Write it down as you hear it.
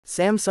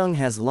Samsung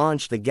has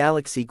launched the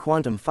Galaxy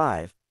Quantum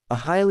 5, a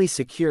highly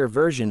secure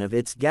version of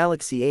its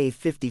Galaxy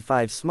A55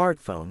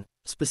 smartphone,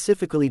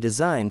 specifically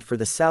designed for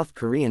the South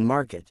Korean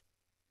market.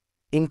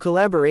 In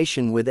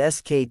collaboration with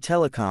SK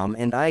Telecom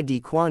and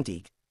ID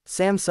Quantique,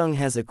 Samsung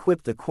has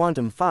equipped the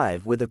Quantum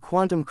 5 with a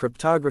quantum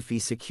cryptography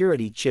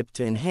security chip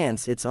to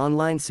enhance its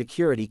online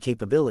security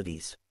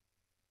capabilities.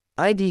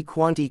 ID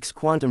Quantique's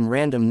quantum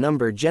random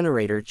number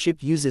generator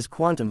chip uses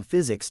quantum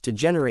physics to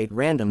generate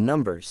random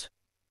numbers.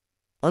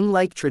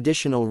 Unlike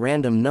traditional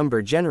random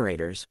number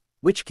generators,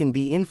 which can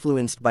be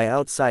influenced by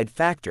outside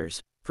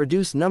factors,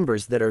 produce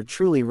numbers that are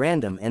truly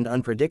random and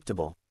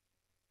unpredictable.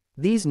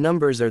 These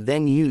numbers are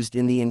then used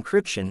in the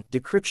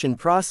encryption/decryption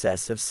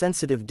process of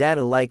sensitive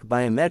data like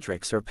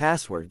biometrics or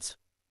passwords.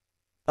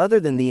 Other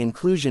than the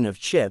inclusion of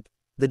chip,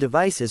 the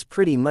device is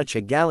pretty much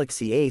a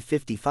Galaxy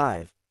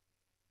A55.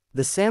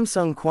 The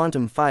Samsung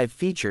Quantum 5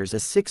 features a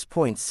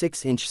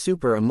 6.6-inch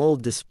Super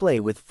AMOLED display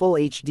with Full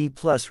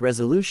HD+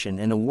 resolution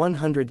and a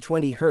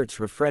 120 Hz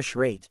refresh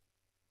rate.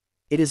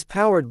 It is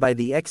powered by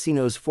the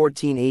Exynos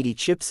 1480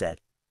 chipset,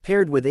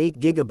 paired with 8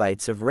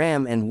 GB of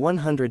RAM and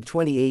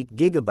 128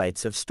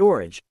 GB of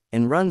storage,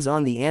 and runs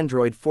on the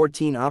Android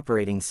 14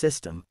 operating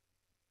system.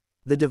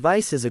 The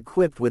device is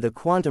equipped with a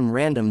quantum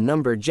random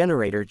number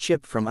generator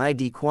chip from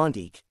ID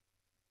Quantique.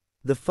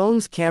 The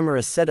phone's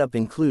camera setup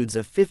includes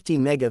a 50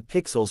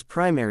 megapixels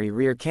primary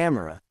rear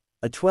camera,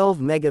 a 12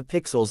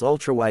 megapixels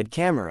ultrawide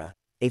camera,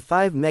 a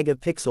 5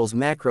 megapixels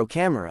macro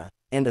camera,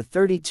 and a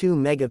 32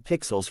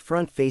 megapixels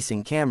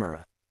front-facing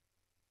camera.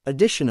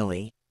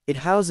 Additionally, it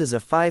houses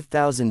a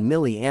 5000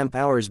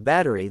 mAh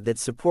battery that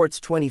supports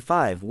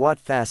 25-watt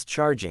fast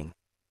charging.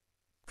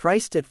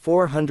 Priced at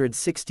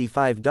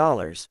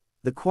 $465,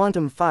 the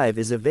Quantum 5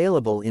 is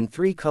available in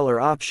 3 color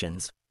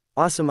options: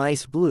 Awesome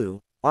Ice Blue,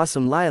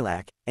 Awesome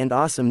Lilac, and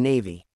Awesome Navy.